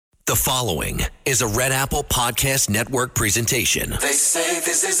The following is a Red Apple Podcast Network presentation. They say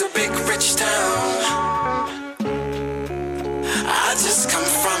this is a big rich town. I just come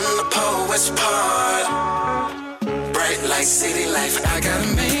from the poet's part. Bright light, city life, I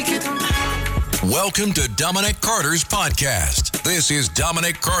gotta make it. Welcome to Dominic Carter's podcast. This is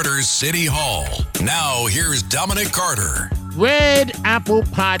Dominic Carter's City Hall. Now, here's Dominic Carter. Red Apple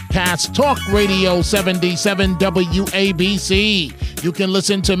Podcast, Talk Radio 77 WABC. You can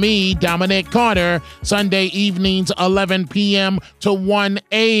listen to me, Dominic Carter, Sunday evenings 11 p.m. to 1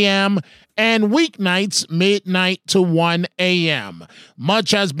 a.m. and weeknights midnight to 1 a.m.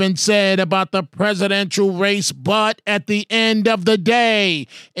 Much has been said about the presidential race, but at the end of the day,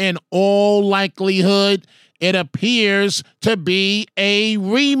 in all likelihood, it appears to be a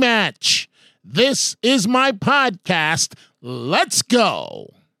rematch. This is my podcast. Let's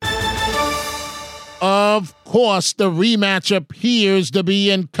go. Of course, the rematch appears to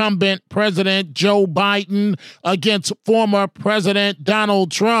be incumbent President Joe Biden against former President Donald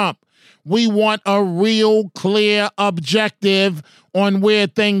Trump. We want a real clear objective on where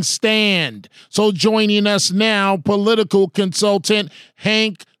things stand. So joining us now, political consultant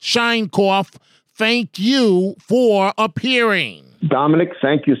Hank Scheinkoff. Thank you for appearing. Dominic,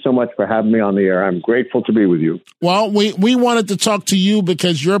 thank you so much for having me on the air. I'm grateful to be with you. Well, we wanted to talk to you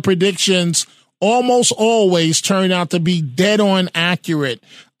because your predictions almost always turn out to be dead on accurate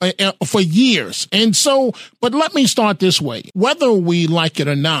for years. And so, but let me start this way. Whether we like it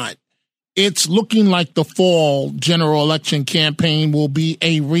or not, it's looking like the fall general election campaign will be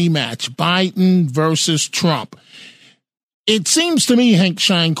a rematch, Biden versus Trump. It seems to me, Hank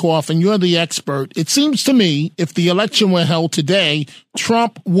Scheinkoff, and you're the expert, it seems to me if the election were held today,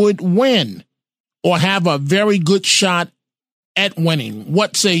 Trump would win or have a very good shot at winning.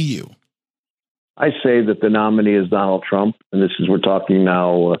 What say you? I say that the nominee is Donald Trump, and this is, we're talking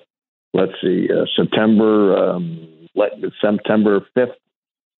now, September 5th,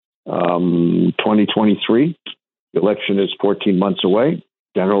 2023. The election is 14 months away,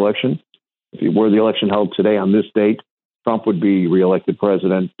 general election. If were the election held today on this date, Trump would be reelected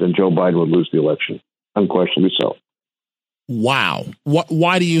president and Joe Biden would lose the election. Unquestionably so. Wow.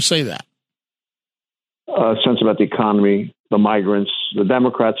 Why do you say that? Sense about the economy, the migrants. The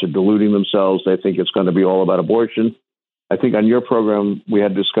Democrats are deluding themselves. They think it's going to be all about abortion. I think on your program, we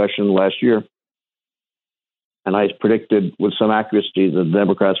had a discussion last year, and I predicted with some accuracy that the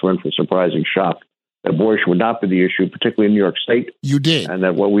Democrats were in for a surprising shock. Abortion would not be the issue, particularly in New York State. You did. And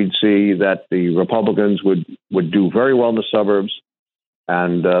that what we'd see that the Republicans would do very well in the suburbs.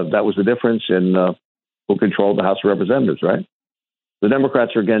 And that was the difference in who controlled the House of Representatives, right? The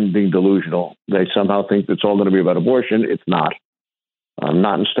Democrats are, again, being delusional. They somehow think it's all going to be about abortion. It's not.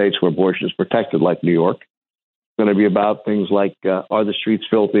 Not in states where abortion is protected, like New York. It's going to be about things like, are the streets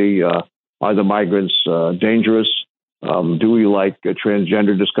filthy? Are the migrants dangerous? Do we like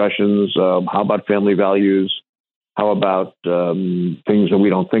transgender discussions? How about family values? How about things that we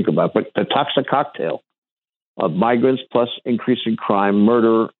don't think about? But the toxic cocktail of migrants plus increasing crime,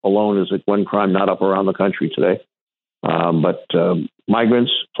 murder alone is one crime not up around the country today. But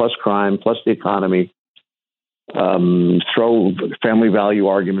migrants plus crime plus the economy, throw family value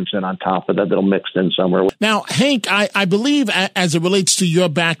arguments in on top of that that'll mix in somewhere. Now, Hank, I believe as it relates to your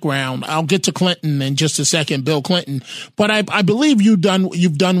background, I'll get to Clinton in just a second, Bill Clinton, but I believe you've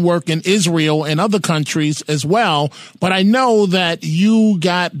done work in Israel and other countries as well. But I know that you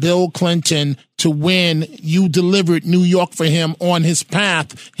got Bill Clinton to win. You delivered New York for him on his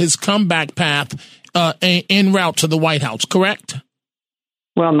path, his comeback path, en route to the White House, correct?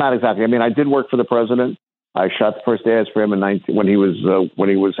 Well, not exactly. I mean, I did work for the president. I shot the first ads for him when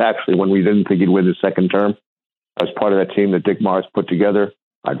we didn't think he'd win his second term. I was part of that team that Dick Morris put together.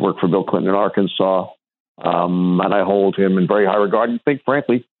 I'd worked for Bill Clinton in Arkansas, and I hold him in very high regard and think,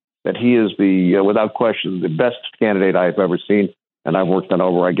 frankly, that he is without question, the best candidate I've ever seen. And I've worked on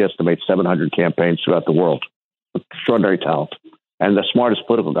over, I guesstimate, 700 campaigns throughout the world. Extraordinary talent. And the smartest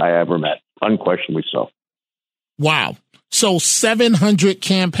political guy I ever met, unquestionably so. Wow. So 700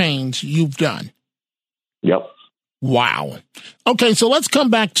 campaigns you've done. Yep. Wow. Okay, so let's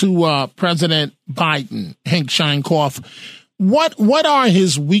come back to President Biden, Hank Scheinkoff. What are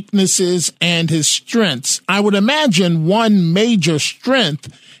his weaknesses and his strengths? I would imagine one major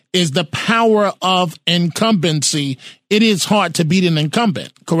strength is the power of incumbency. It is hard to beat an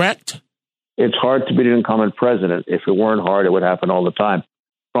incumbent, correct? It's hard to beat an incumbent president. If it weren't hard, it would happen all the time.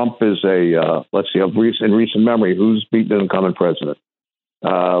 Trump is in recent memory, who's beaten an incumbent president?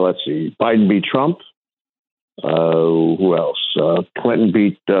 Let's see. Biden beat Trump. Who else? Clinton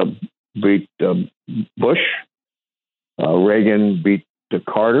beat Bush. Reagan beat to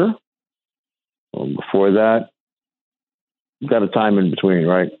Carter. Before that, got a time in between,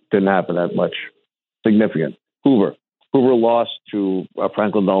 right? Didn't happen that much significant. Hoover lost to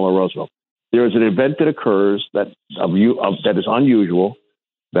Franklin Delano Roosevelt. There is an event that occurs that is unusual,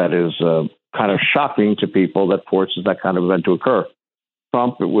 that is kind of shocking to people, that forces that kind of event to occur.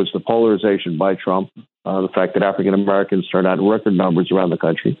 Trump, it was the polarization by Trump, the fact that African Americans turned out in record numbers around the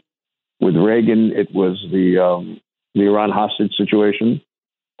country. With Reagan, it was the Iran hostage situation.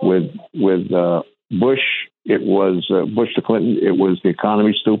 With Bush, it was Bush to Clinton. It was the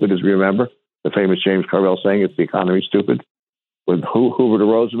economy stupid, as we remember. The famous James Carville saying, "It's the economy stupid." With Hoover to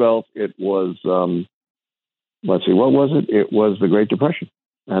Roosevelt, it was let's see, what was it? It was the Great Depression,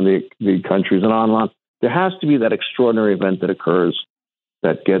 and the country's an on. There has to be that extraordinary event that occurs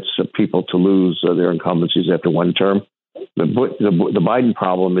that gets people to lose their incumbencies after one term. The Biden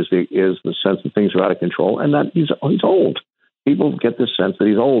problem is the sense that things are out of control, and that he's old. People get this sense that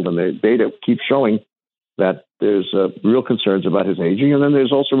he's old, and the data keeps showing that there's real concerns about his aging, and then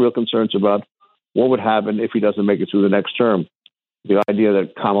there's also real concerns about what would happen if he doesn't make it through the next term. The idea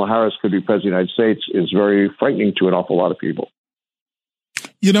that Kamala Harris could be president of the United States is very frightening to an awful lot of people.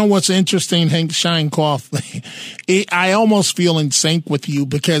 You know what's interesting, Hank Scheinkoff? I almost feel in sync with you,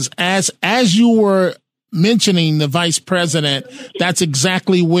 because as you were mentioning the vice president, that's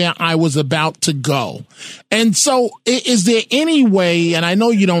exactly where I was about to go. And so is there any way, and I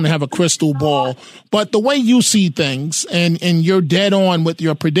know you don't have a crystal ball, but the way you see things, and you're dead on with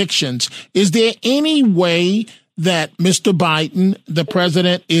your predictions, is there any way that Mr. Biden, the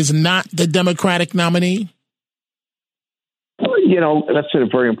president, is not the Democratic nominee? You know, that's a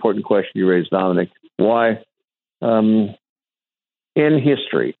very important question you raised, Dominic. Why? In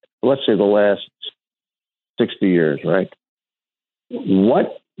history, let's say the last 60 years, right?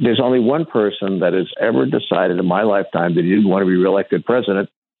 There's only one person that has ever decided in my lifetime that he didn't want to be reelected president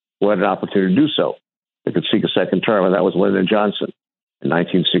who had an opportunity to do so. They could seek a second term, and that was Lyndon Johnson in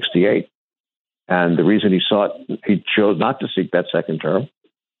 1968. And the reason he chose not to seek that second term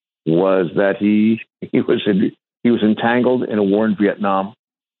was that he was entangled in a war in Vietnam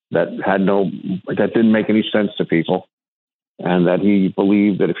that didn't make any sense to people, and that he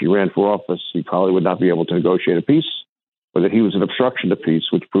believed that if he ran for office, he probably would not be able to negotiate a peace, or that he was an obstruction to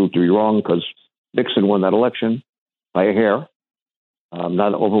peace, which proved to be wrong because Nixon won that election by a hair,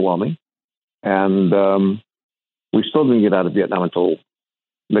 not overwhelming. And we still didn't get out of Vietnam until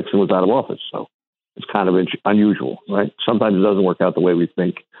Nixon was out of office. So it's kind of unusual, right? Sometimes it doesn't work out the way we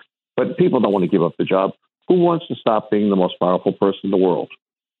think. But people don't want to give up the job. Who wants to stop being the most powerful person in the world?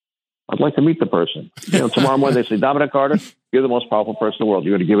 I'd like to meet the person. Tomorrow morning they say, Dominic Carter, you're the most powerful person in the world.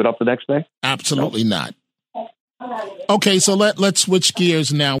 You're going to give it up the next day? Absolutely not. Okay, so let's switch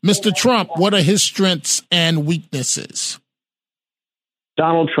gears now. Mr. Trump, what are his strengths and weaknesses?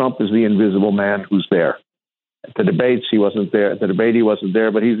 Donald Trump is the invisible man who's there. At the debates, he wasn't there. At the debate, he wasn't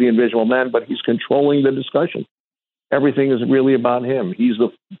there, but he's the invisible man, but he's controlling the discussion. Everything is really about him. He's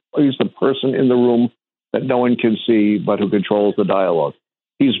the person in the room that no one can see, but who controls the dialogue.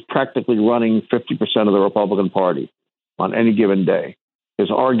 He's practically running 50% of the Republican Party on any given day. His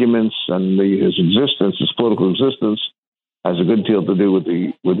arguments and his existence, his political existence, has a good deal to do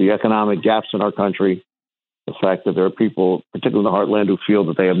with the economic gaps in our country. The fact that there are people, particularly in the heartland, who feel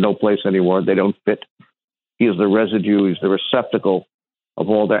that they have no place anymore, they don't fit. He is the residue, he's the receptacle of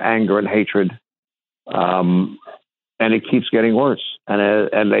all their anger and hatred. And it keeps getting worse.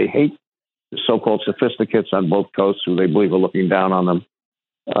 And they hate the so-called sophisticates on both coasts who they believe are looking down on them.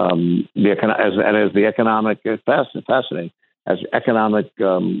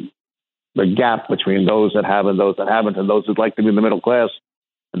 The gap between those that have and those that haven't, and those that like to be in the middle class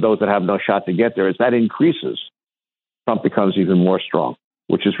and those that have no shot to get there, as that increases, Trump becomes even more strong,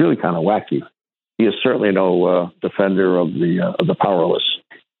 which is really kind of wacky. He is certainly no defender of the powerless,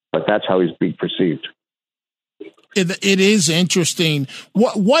 but that's how he's being perceived. It is interesting.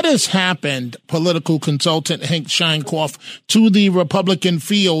 What has happened, political consultant Hank Scheinkoff, to the Republican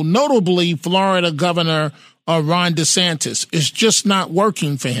field, notably Florida Governor Ron DeSantis, is just not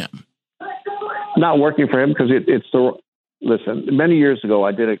working for him? Not working for him because listen, many years ago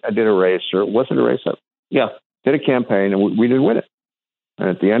I did a race, or was it a race? Did a campaign and we didn't win it. And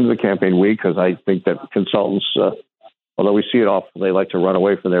at the end of the campaign week, because I think that consultants, although we see it often, they like to run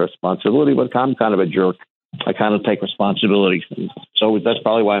away from their responsibility, but I'm kind of a jerk. I kind of take responsibility. So that's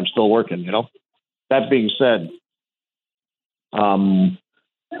probably why I'm still working, That being said, I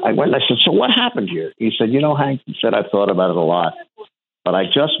went and I said, so what happened here? He said, Hank, he said, I've thought about it a lot, but I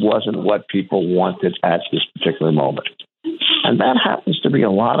just wasn't what people wanted at this particular moment. And that happens to be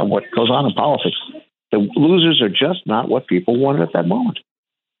a lot of what goes on in politics. The losers are just not what people wanted at that moment.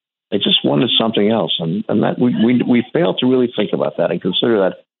 They just wanted something else, and that we fail to really think about that and consider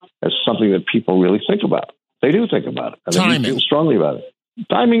that as something that people really think about. They do think about it, and they feel strongly about it.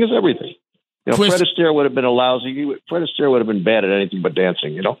 Timing is everything. You know, Fred Astaire would have been a lousy. Fred Astaire would have been bad at anything but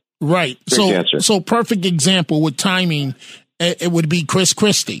dancing. You know, right? So perfect example with timing. It would be Chris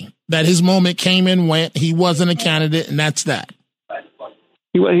Christie. That his moment came and went. He wasn't a candidate, and that's that.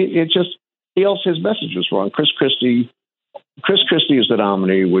 His message was wrong. Chris Christie as the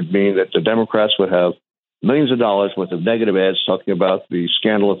nominee would mean that the Democrats would have millions of dollars worth of negative ads talking about the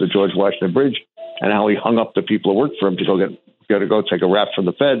scandal at the George Washington Bridge and how he hung up the people who worked for him to go take a rap from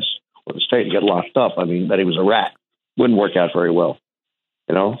the feds or the state and get locked up. I mean, that he was a rat. Wouldn't work out very well.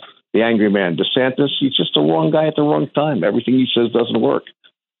 You know, the angry man. DeSantis, he's just the wrong guy at the wrong time. Everything he says doesn't work.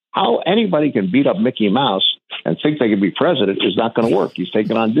 How anybody can beat up Mickey Mouse and think they can be president is not going to work. He's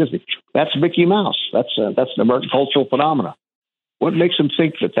taking on Disney. That's Mickey Mouse. That's an American cultural phenomenon. What makes him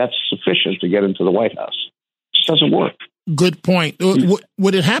think that that's sufficient to get into the White House? It just doesn't work. Good point.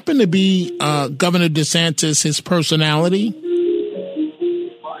 Would it happen to be Governor DeSantis, his personality?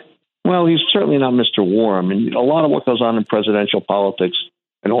 Well, he's certainly not Mr. Warm. And a lot of what goes on in presidential politics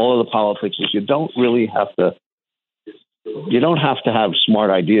and all of the politics is you don't have to have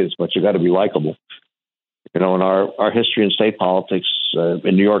smart ideas, but you got to be likable. You know, in our history in state politics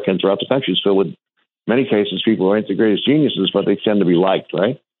in New York and throughout the country is filled with many cases people who aren't the greatest geniuses, but they tend to be liked,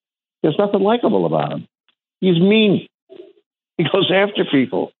 right? There's nothing likable about him. He's mean. He goes after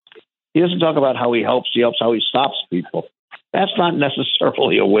people. He doesn't talk about how he helps. He helps how he stops people. That's not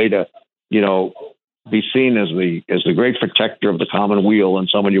necessarily a way to, you know, be seen as the great protector of the common weal and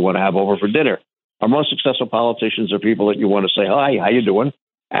someone you want to have over for dinner. Our most successful politicians are people that you want to say, hi, how you doing?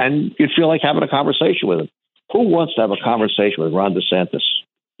 And you'd feel like having a conversation with them. Who wants to have a conversation with Ron DeSantis?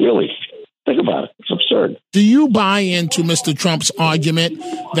 Really? Think about it. It's absurd. Do you buy into Mr. Trump's argument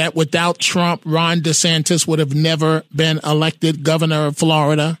that without Trump, Ron DeSantis would have never been elected governor of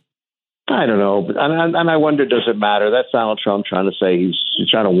Florida? I don't know. And I wonder, does it matter? That's Donald Trump trying to say he's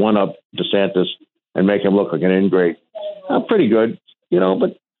trying to one-up DeSantis and make him look like an ingrate. Pretty good, you know,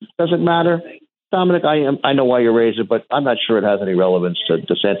 but does it matter? Dominic, I know why you raised it, but I'm not sure it has any relevance to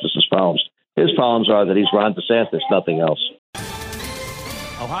DeSantis' problems. His problems are that he's Ron DeSantis, nothing else.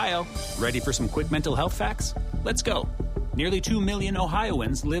 Ohio, ready for some quick mental health facts? Let's go. Nearly 2 million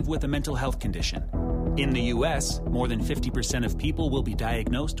Ohioans live with a mental health condition. In the U.S., more than 50% of people will be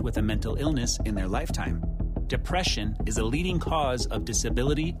diagnosed with a mental illness in their lifetime. Depression is a leading cause of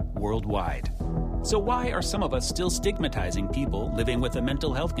disability worldwide. So why are some of us still stigmatizing people living with a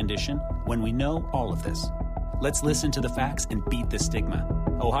mental health condition when we know all of this? Let's listen to the facts and beat the stigma.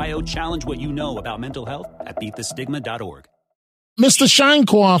 Ohio, challenge what you know about mental health at beatthestigma.org. Mr.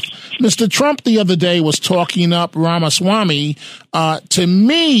 Scheinkoff, Mr. Trump the other day was talking up Ramaswamy. To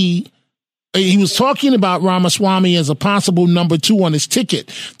me, he was talking about Ramaswamy as a possible number 2 on his ticket.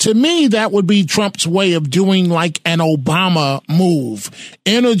 To me, that would be Trump's way of doing like an Obama move,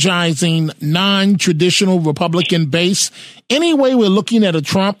 energizing non-traditional Republican base. Any way we're looking at a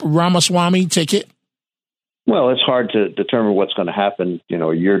Trump-Ramaswamy ticket? Well, it's hard to determine what's going to happen, you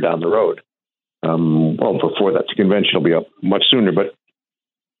know, a year down the road. Well, before that, the convention will be up much sooner. But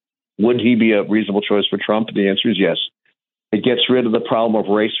would he be a reasonable choice for Trump? The answer is yes. It gets rid of the problem of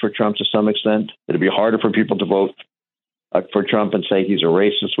race for Trump to some extent. It'd be harder for people to vote for Trump and say he's a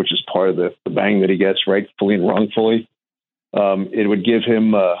racist, which is part of the bang that he gets, rightfully and wrongfully. It would give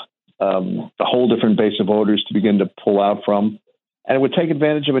him a whole different base of voters to begin to pull out from. And it would take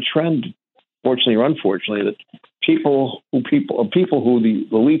advantage of a trend, fortunately or unfortunately, that people who the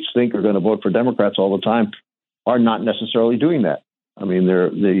elites think are going to vote for Democrats all the time are not necessarily doing that. I mean,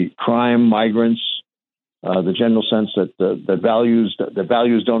 the crime, migrants, the general sense that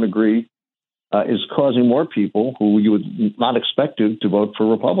values don't agree is causing more people who you would not expect to vote for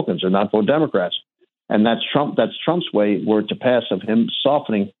Republicans or not vote Democrats. And that's Trump's way, were it to pass, of him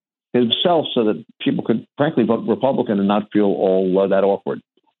softening himself so that people could frankly vote Republican and not feel all that awkward.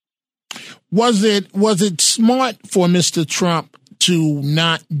 Was it smart for Mr. Trump to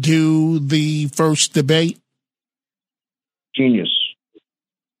not do the first debate? Genius.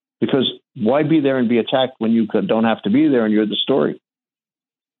 Because why be there and be attacked when you don't have to be there and you're the story?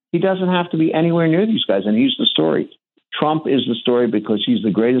 He doesn't have to be anywhere near these guys, and he's the story. Trump is the story because he's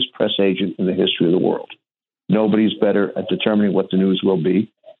the greatest press agent in the history of the world. Nobody's better at determining what the news will be.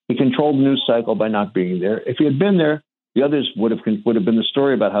 He controlled the news cycle by not being there. If he had been there, the others would have been the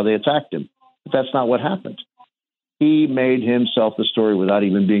story about how they attacked him. But that's not what happened. He made himself the story without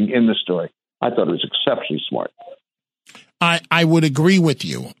even being in the story. I thought it was exceptionally smart. I would agree with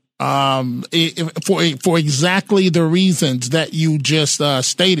you. for exactly the reasons that you just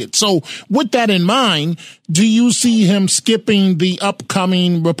stated. So with that in mind, do you see him skipping the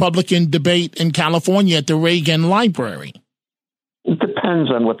upcoming Republican debate in California at the Reagan Library? It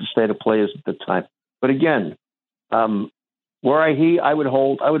depends on what the state of play is at the time. But again, I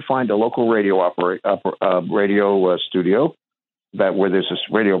would find a local radio studio where there's this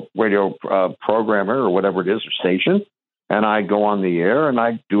radio programmer or whatever it is or station, and I go on the air and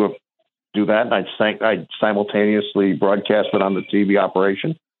I do that, and I'd simultaneously broadcast it on the TV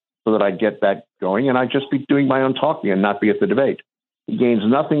operation so that I'd get that going, and I'd just be doing my own talking and not be at the debate. He gains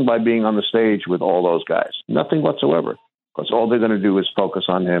nothing by being on the stage with all those guys, nothing whatsoever, because all they're going to do is focus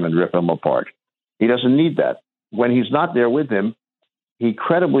on him and rip him apart. He doesn't need that. When he's not there with him, he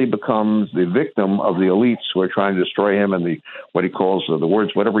credibly becomes the victim of the elites who are trying to destroy him and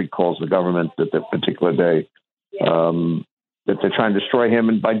whatever he calls the government at that particular day, that they're trying to destroy him.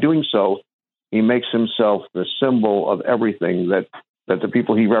 And by doing so, he makes himself the symbol of everything that the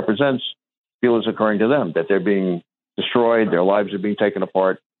people he represents feel is occurring to them, that they're being destroyed, their lives are being taken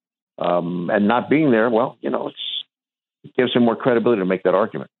apart, and not being there, it gives him more credibility to make that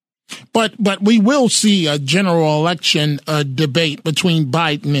argument. But we will see a general election debate between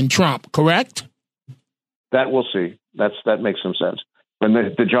Biden and Trump, correct? That we'll see. That makes some sense. And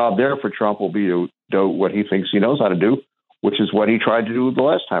the job there for Trump will be to do what he thinks he knows how to do, which is what he tried to do the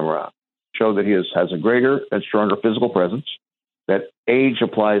last time around. Show that he has a greater and stronger physical presence, that age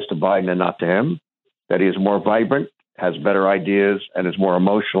applies to Biden and not to him, that he is more vibrant, has better ideas, and is more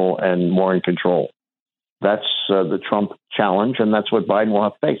emotional and more in control. That's the Trump challenge, and that's what Biden will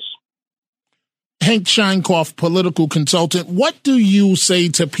have to face. Hank Scheinkoff, political consultant, what do you say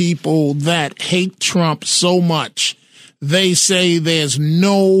to people that hate Trump so much they say there's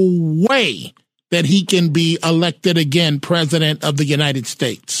no way that he can be elected again president of the United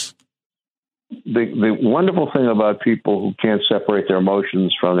States? The wonderful thing about people who can't separate their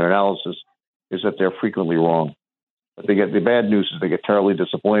emotions from their analysis is that they're frequently wrong. But the bad news is they get terribly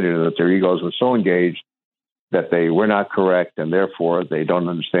disappointed and that their egos were so engaged that they were not correct, and therefore they don't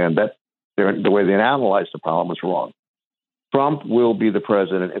understand that the way they analyzed the problem was wrong. Trump will be the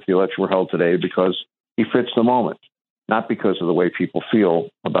president if the election were held today because he fits the moment, not because of the way people feel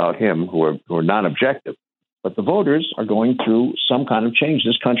about him who are non-objective. But the voters are going through some kind of change.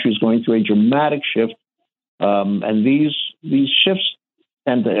 This country is going through a dramatic shift, and these shifts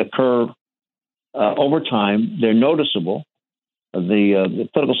tend to occur over time. They're noticeable. The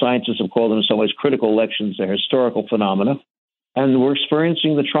political scientists have called them in some ways critical elections. They're historical phenomena. And we're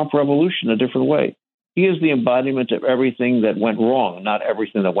experiencing the Trump revolution a different way. He is the embodiment of everything that went wrong, not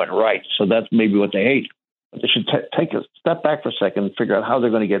everything that went right. So that's maybe what they hate. But they should take a step back for a second and figure out how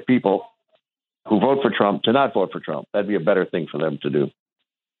they're going to get people who vote for Trump to not vote for Trump. That'd be a better thing for them to do.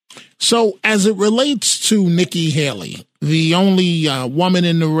 So as it relates to Nikki Haley, the only woman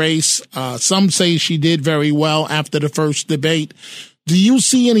in the race, some say she did very well after the first debate. Do you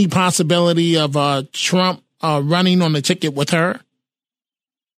see any possibility of Trump running on the ticket with her?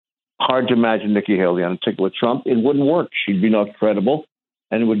 Hard to imagine Nikki Haley on a ticket with Trump. It wouldn't work. She'd be not credible,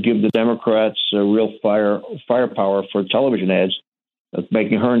 and it would give the Democrats a real firepower for television ads,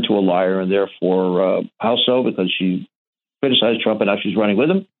 making her into a liar, and therefore, how so? Because she criticized Trump and now she's running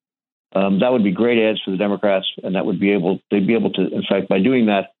with him. That would be great ads for the Democrats, and they'd be able to, in fact, by doing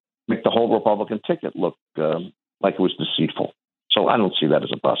that, make the whole Republican ticket look like it was deceitful. So I don't see that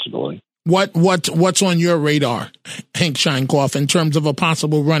as a possibility. What's on your radar, Hank Scheinkoff, in terms of a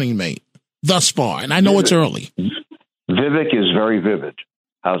possible running mate thus far? And I know it's early. Vivek is very vivid.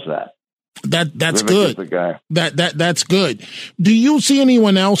 How's that? That's Vivek good. Is the guy. That's good. Do you see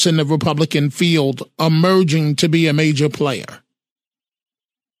anyone else in the Republican field emerging to be a major player?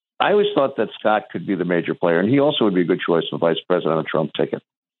 I always thought that Scott could be the major player, and he also would be a good choice for vice president on the Trump ticket.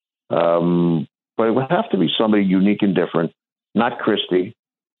 But it would have to be somebody unique and different, not Christie.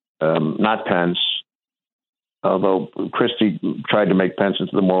 Not Pence, although Christie tried to make Pence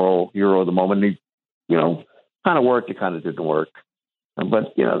into the moral hero of the moment. He, kind of worked. It kind of didn't work.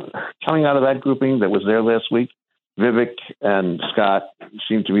 But, coming out of that grouping that was there last week, Vivek and Scott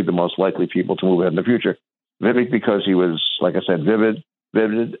seem to be the most likely people to move ahead in the future. Vivek because he was, like I said, vivid,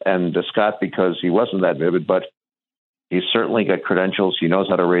 and Scott because he wasn't that vivid, but he's certainly got credentials. He knows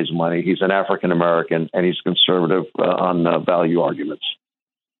how to raise money. He's an African-American, and he's conservative on value arguments.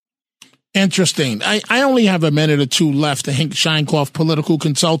 Interesting. I only have a minute or two left. Hank Scheinkoff, political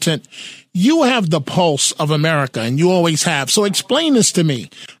consultant. You have the pulse of America, and you always have. So explain this to me.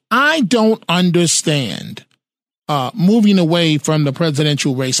 I don't understand moving away from the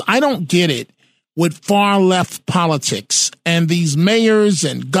presidential race. I don't get it with far left politics and these mayors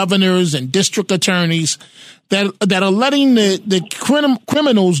and governors and district attorneys that are letting the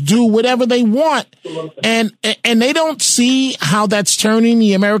criminals do whatever they want, and they don't see how that's turning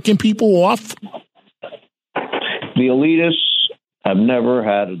the American people off. The elitists have never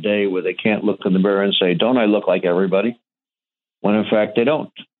had a day where they can't look in the mirror and say, "Don't I look like everybody?" When in fact they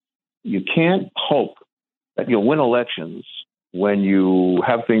don't. You can't hope that you'll win elections when you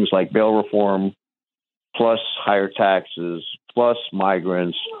have things like bail reform, plus higher taxes, plus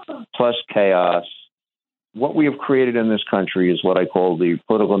migrants, plus chaos. What we have created in this country is what I call the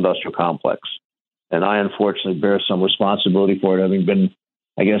political industrial complex. And I unfortunately bear some responsibility for it, having been,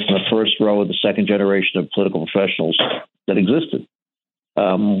 I guess, in the first row of the second generation of political professionals that existed.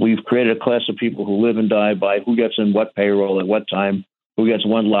 We've created a class of people who live and die by who gets in what payroll at what time, who gets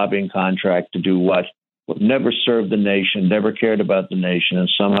one lobbying contract to do what, never served the nation, never cared about the nation, and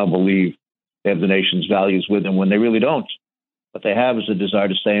somehow believe they have the nation's values with them when they really don't. What they have is a desire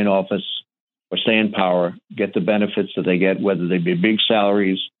to stay in office or stay in power, get the benefits that they get, whether they be big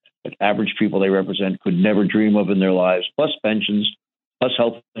salaries that average people they represent could never dream of in their lives, plus pensions, plus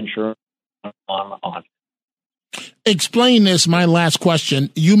health insurance, on. Explain this, my last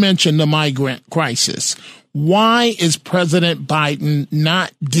question. You mentioned the migrant crisis. Why is President Biden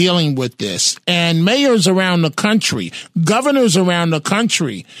not dealing with this? And mayors around the country, governors around the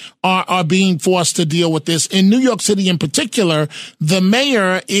country are being forced to deal with this. In New York City in particular, the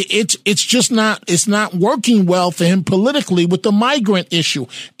mayor, it's not working well for him politically with the migrant issue.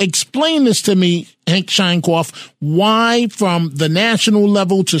 Explain this to me, Hank Scheinkoff, why from the national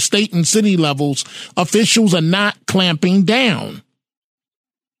level to state and city levels, officials are not clamping down.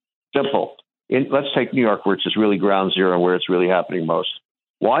 Simple. Let's take New York, which is really ground zero and where it's really happening most.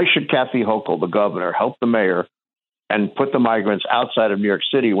 Why should Kathy Hochul, the governor, help the mayor and put the migrants outside of New York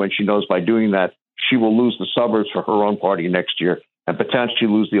City when she knows by doing that she will lose the suburbs for her own party next year and potentially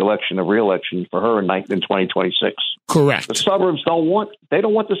lose the re-election for her in 2026? Correct. The suburbs don't want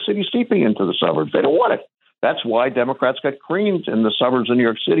the city seeping into the suburbs. They don't want it. That's why Democrats got creamed in the suburbs of New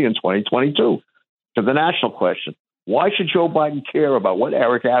York City in 2022. To the national question, why should Joe Biden care about what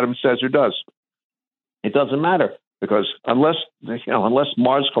Eric Adams says or does? It doesn't matter, because unless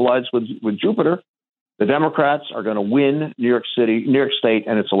Mars collides with Jupiter, the Democrats are going to win New York State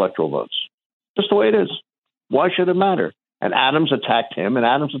and its electoral votes. Just the way it is. Why should it matter? And Adams attacked him, and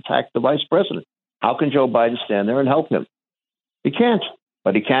Adams attacked the vice president. How can Joe Biden stand there and help him? He can't,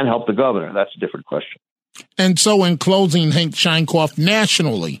 but he can help the governor. That's a different question. And so in closing, Hank Scheinkoff,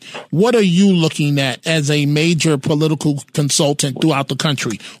 nationally, what are you looking at as a major political consultant throughout the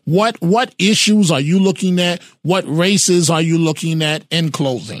country? What issues are you looking at? What races are you looking at in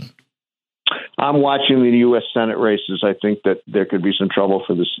closing? I'm watching the U.S. Senate races. I think that there could be some trouble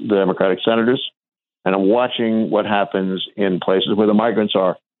for the Democratic senators. And I'm watching what happens in places where the migrants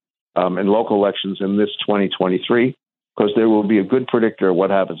are in local elections in this 2023. Because there will be a good predictor of what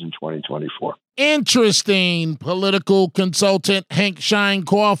happens in 2024. Interesting. Political consultant Hank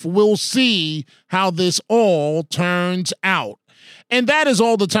Scheinkoff. We'll see how this all turns out. And that is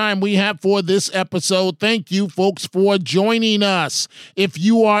all the time we have for this episode. Thank you, folks, for joining us. If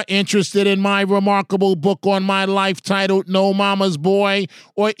you are interested in my remarkable book on my life titled No Mama's Boy,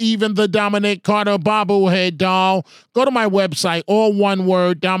 or even the Dominic Carter bobblehead doll, go to my website, all one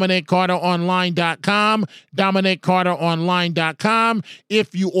word, DominicCarterOnline.com, DominicCarterOnline.com.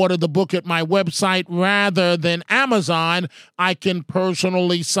 If you order the book at my website rather than Amazon, I can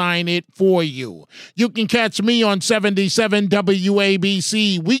personally sign it for you. You can catch me on 77 WABC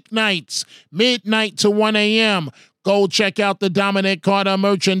weeknights, midnight to 1 a.m. Go check out the Dominic Carter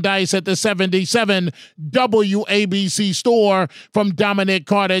merchandise at the 77 WABC store. From Dominic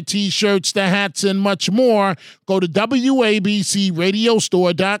Carter t-shirts to hats and much more, go to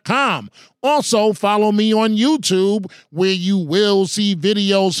WABCRadiostore.com. Also, follow me on YouTube, where you will see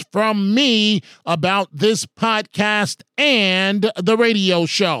videos from me about this podcast and the radio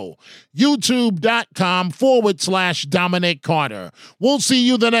show. YouTube.com/Dominic Carter. We'll see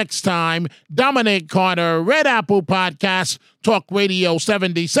you the next time. Dominic Carter, Red Apple Podcast, Talk Radio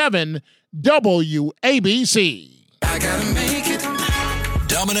 77, WABC. I gotta make it.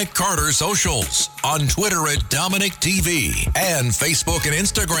 Dominic Carter Socials on Twitter at Dominic TV and Facebook and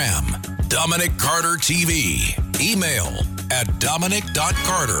Instagram. Dominic Carter TV. Email at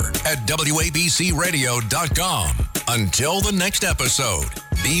dominic.carter@wabcradio.com. Until the next episode,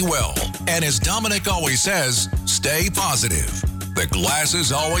 be well. And as Dominic always says, stay positive. The glass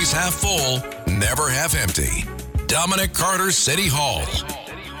is always half full, never half empty. Dominic Carter City Hall.